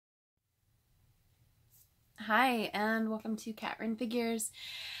Hi, and welcome to Catrin Figures.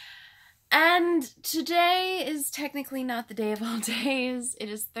 And today is technically not the day of all days. It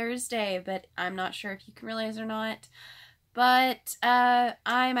is Thursday, but I'm not sure if you can realize or not. But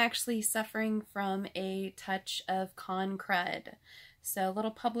I'm actually suffering from a touch of con crud. So a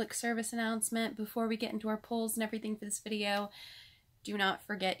little public service announcement before we get into our polls and everything for this video. Do not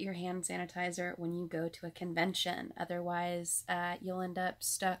forget your hand sanitizer when you go to a convention. Otherwise, you'll end up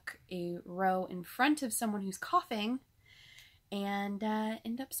stuck a row in front of someone who's coughing and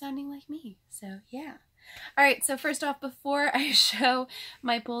end up sounding like me. So, yeah. All right, so first off, before I show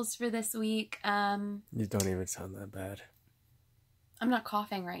my polls for this week... You don't even sound that bad. I'm not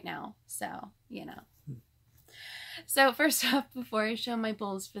coughing right now, so, you know. So, first off, before I show my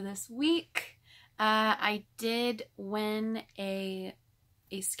polls for this week... I did win a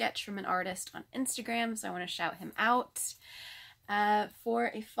sketch from an artist on Instagram, so I want to shout him out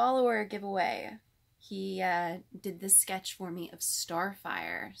for a follower giveaway. He did this sketch for me of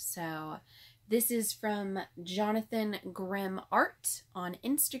Starfire. So this is from Jonathan Grimm Art on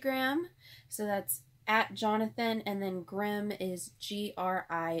Instagram. So that's at Jonathan, and then Grimm is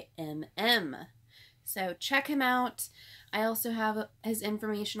Grimm. So check him out. I also have his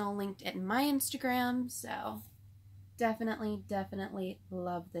information all linked at my Instagram, so definitely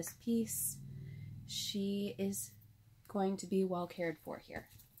love this piece. She is going to be well cared for here.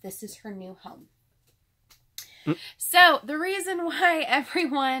 This is her new home. So the reason why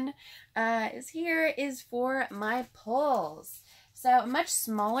everyone is here is for my polls. So a much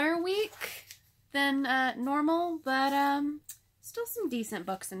smaller week than normal, but still some decent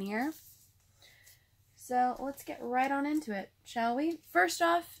books in here. So let's get right on into it, shall we? First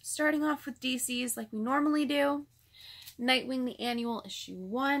off, starting off with DC's like we normally do. Nightwing, the annual, issue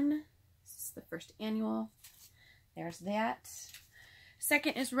 1. This is the first annual. There's that.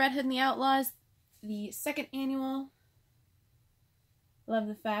 Second is Red Hood and the Outlaws, the second annual. Love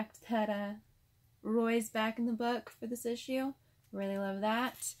the fact that Roy's back in the book for this issue. Really love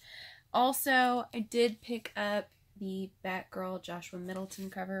that. Also, I did pick up the Batgirl Joshua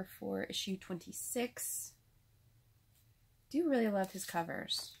Middleton cover for issue 26. Do really love his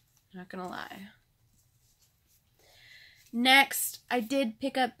covers, not gonna lie. Next, I did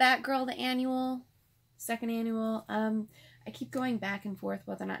pick up Batgirl the annual, second annual. I keep going back and forth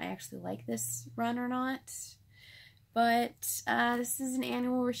whether or not I actually like this run or not. But this is an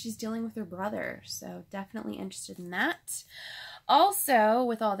annual where she's dealing with her brother, so definitely interested in that. Also,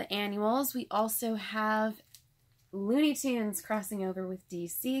 with all the annuals, we also have Looney Tunes crossing over with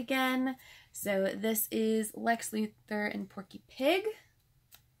DC again. So this is Lex Luthor and Porky Pig.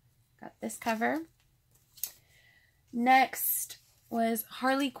 Got this cover. Next was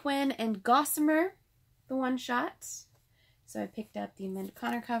Harley Quinn and Gossamer, the one-shot. So I picked up the Amanda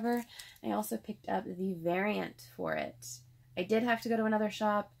Conner cover. I also picked up the variant for it. I did have to go to another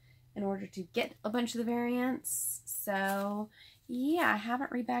shop in order to get a bunch of the variants. So yeah, I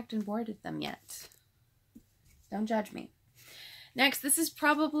haven't rebagged and boarded them yet. Don't judge me. Next, this is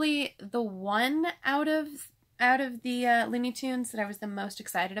probably the one out of the Looney Tunes that I was the most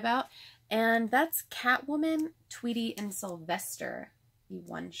excited about, and that's Catwoman, Tweety, and Sylvester, the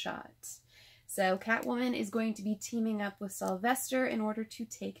one-shot. So Catwoman is going to be teaming up with Sylvester in order to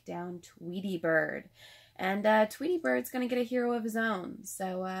take down Tweety Bird. And Tweety Bird's going to get a hero of his own,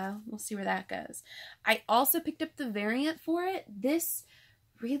 so we'll see where that goes. I also picked up the variant for it. This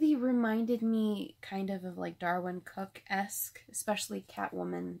really reminded me kind of like Darwyn Cooke-esque, especially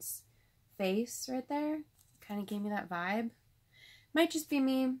Catwoman's face right there. Kind of gave me that vibe. Might just be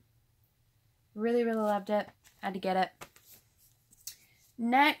me. Really loved it. Had to get it.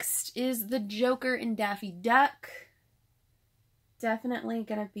 Next is the Joker and Daffy Duck. Definitely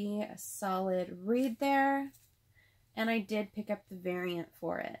gonna be a solid read there. And I did pick up the variant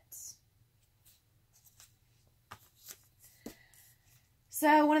for it.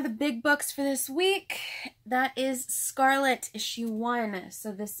 So one of the big books for this week, that is Scarlet issue 1.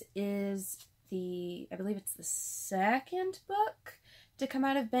 So this is I believe it's the second book to come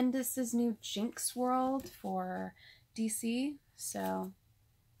out of Bendis's new Jinx world for DC. So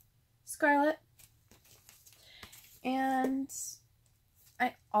Scarlet. And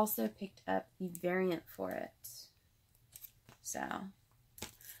I also picked up the variant for it. So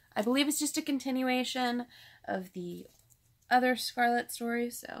I believe it's just a continuation of the other Scarlet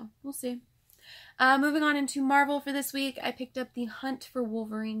stories, so we'll see. Moving on into Marvel for this week, I picked up the Hunt for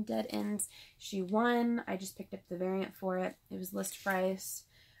Wolverine Dead Ends issue 1. I just picked up the variant for it. It was list price.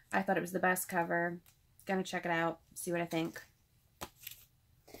 I thought it was the best cover. Gonna check it out, see what I think.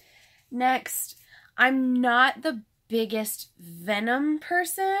 Next, I'm not the biggest Venom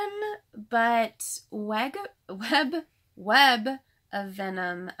person, but Web of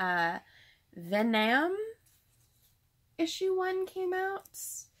Venom, Venom issue 1 came out,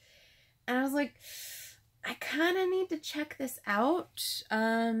 and I was like, I kind of need to check this out.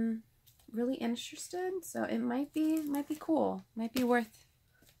 Really interested, so it might be cool, might be worth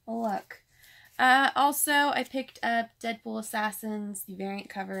a look. Also, I picked up Deadpool Assassins, the variant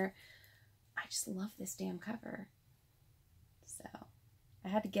cover. I just love this damn cover, so I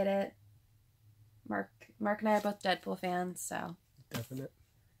had to get it. Mark and I are both Deadpool fans, so Definite.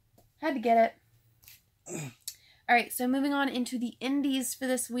 had to get it. Alright, so moving on into the indies for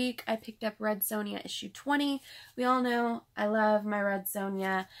this week, I picked up Red Sonja issue 20. We all know I love my Red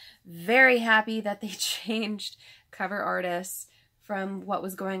Sonja. Very happy that they changed cover artists from what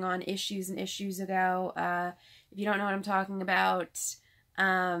was going on issues and issues ago. If you don't know what I'm talking about,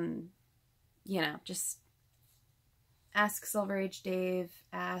 you know, just ask Silver Age Dave,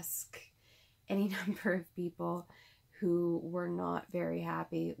 ask any number of people who were not very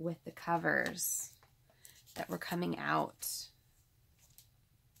happy with the covers that were coming out.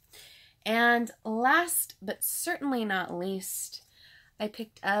 And last but certainly not least, I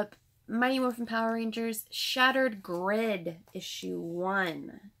picked up Mighty Morphin Power Rangers Shattered Grid issue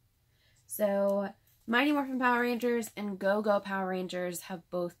 1. So Mighty Morphin Power Rangers and Go-Go Power Rangers have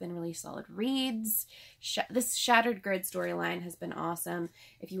both been really solid reads. This Shattered Grid storyline has been awesome.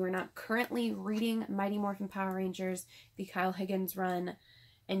 If you are not currently reading Mighty Morphin Power Rangers, the Kyle Higgins run,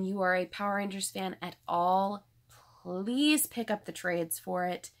 and you are a Power Rangers fan at all, please pick up the trades for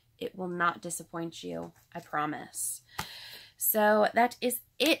it. It will not disappoint you, I promise. So that is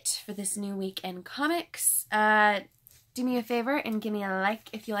it for this new week in comics. Do me a favor and give me a like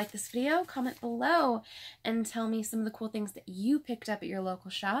if you like this video. Comment below and tell me some of the cool things that you picked up at your local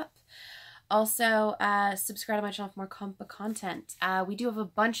shop. Also, subscribe to my channel for more comic book content. We do have a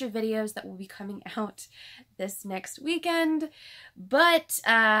bunch of videos that will be coming out this next weekend, but,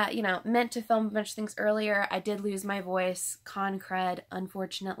 you know, meant to film a bunch of things earlier. I did lose my voice, con cred,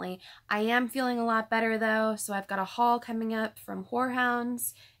 unfortunately. I am feeling a lot better, though, so I've got a haul coming up from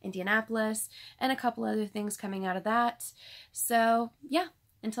Whorehounds, Indianapolis, and a couple other things coming out of that. So, yeah,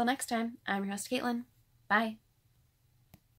 until next time, I'm your host, Caitlin. Bye.